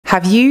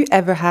Have you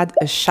ever had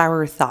a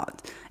shower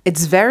thought?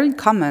 It's very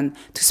common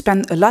to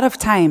spend a lot of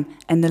time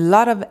and a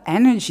lot of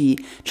energy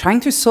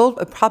trying to solve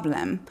a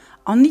problem,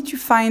 only to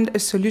find a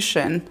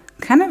solution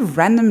kind of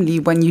randomly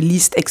when you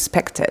least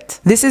expect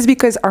it. This is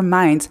because our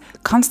minds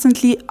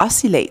constantly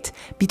oscillate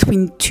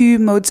between two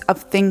modes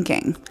of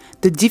thinking,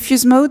 the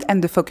diffuse mode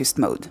and the focused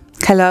mode.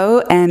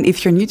 Hello, and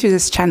if you're new to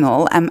this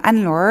channel, I'm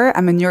Anne-Laure,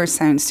 I'm a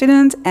neuroscience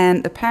student,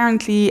 and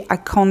apparently I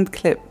can't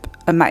clip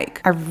a mic.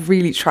 I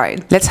really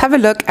tried. Let's have a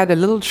look at a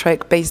little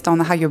trick based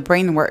on how your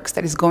brain works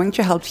that is going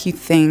to help you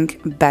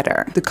think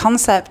better. The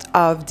concept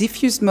of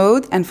diffuse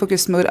mode and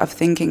focused mode of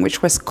thinking,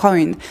 which was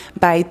coined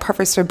by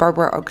Professor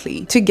Barbara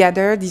Oakley.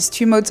 Together, these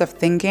two modes of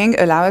thinking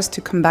allow us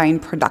to combine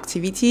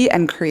productivity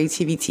and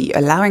creativity,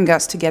 allowing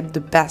us to get the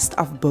best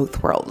of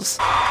both worlds.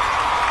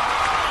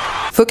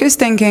 Focused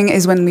thinking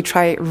is when we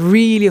try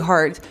really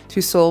hard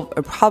to solve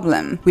a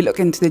problem. We look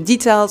into the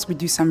details, we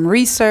do some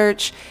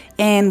research,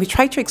 and we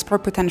try to explore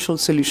potential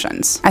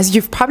solutions. As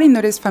you've probably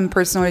noticed from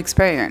personal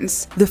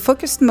experience, the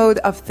focused mode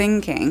of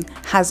thinking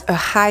has a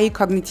high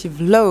cognitive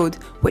load,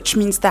 which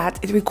means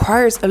that it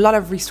requires a lot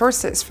of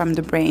resources from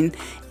the brain,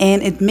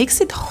 and it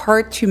makes it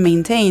hard to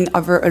maintain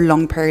over a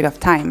long period of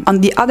time. On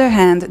the other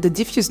hand, the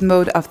diffused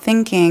mode of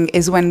thinking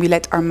is when we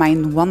let our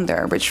mind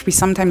wander, which we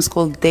sometimes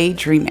call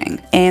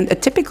daydreaming. And a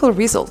typical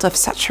result of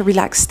such a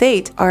relaxed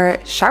state are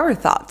shower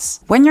thoughts.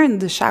 When you're in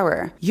the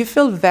shower, you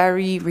feel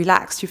very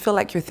relaxed. You feel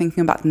like you're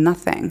thinking about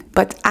nothing.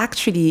 But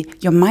actually,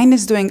 your mind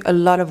is doing a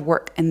lot of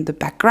work in the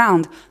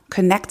background,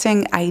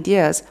 connecting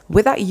ideas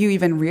without you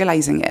even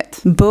realizing it.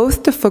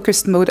 Both the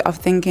focused mode of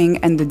thinking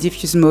and the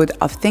diffuse mode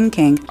of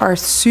thinking are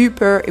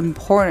super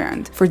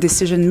important for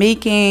decision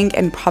making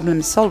and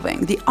problem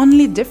solving. The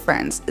only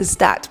difference is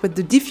that with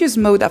the diffuse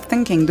mode of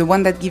thinking, the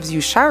one that gives you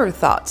shower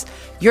thoughts,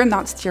 you're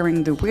not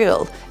steering the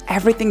wheel.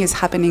 Everything is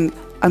happening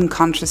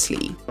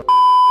unconsciously.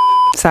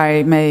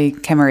 Sorry, my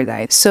camera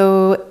died.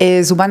 So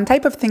is one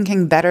type of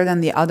thinking better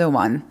than the other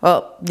one?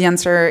 Well, the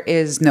answer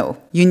is no.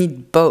 You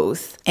need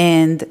both.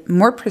 And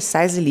more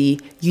precisely,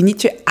 you need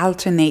to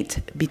alternate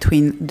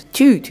between the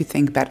two to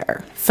think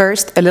better.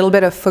 First, a little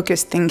bit of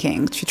focused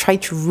thinking to try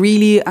to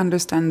really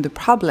understand the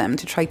problem,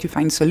 to try to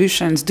find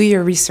solutions, do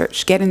your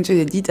research, get into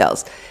the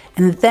details.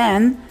 And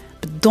then,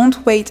 but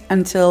don't wait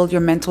until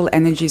your mental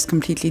energy is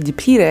completely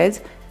depleted.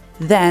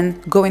 Then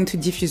go into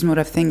diffuse mode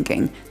of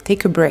thinking.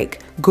 Take a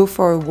break, go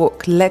for a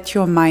walk, let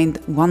your mind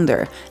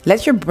wander,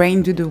 let your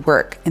brain do the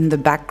work in the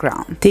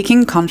background.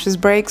 Taking conscious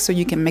breaks so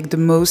you can make the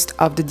most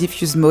of the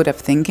diffuse mode of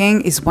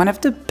thinking is one of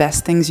the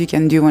best things you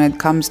can do when it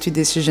comes to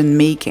decision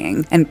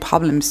making and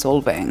problem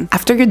solving.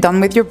 After you're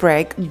done with your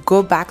break,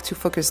 go back to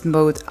focused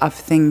mode of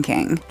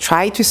thinking.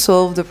 Try to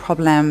solve the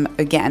problem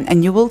again,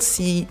 and you will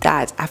see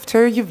that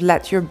after you've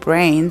let your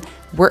brain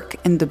work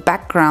in the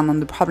background on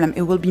the problem,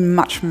 it will be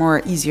much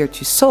more easier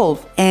to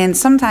solve. And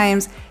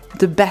sometimes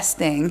the best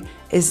thing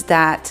is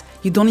that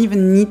you don't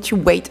even need to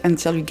wait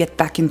until you get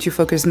back into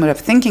focused mode of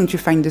thinking to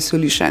find the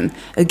solution.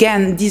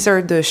 Again, these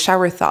are the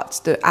shower thoughts,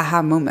 the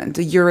aha moment,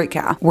 the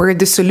eureka, where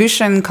the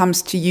solution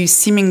comes to you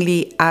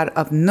seemingly out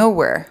of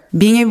nowhere.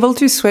 Being able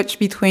to switch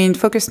between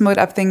focused mode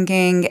of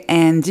thinking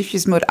and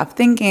diffuse mode of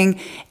thinking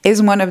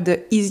is one of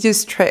the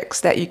easiest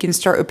tricks that you can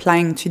start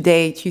applying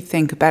today to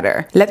think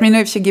better. Let me know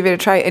if you give it a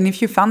try, and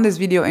if you found this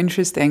video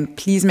interesting,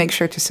 please make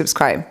sure to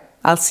subscribe.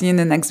 I'll see you in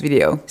the next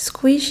video.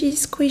 Squishy,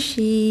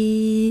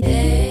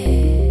 squishy.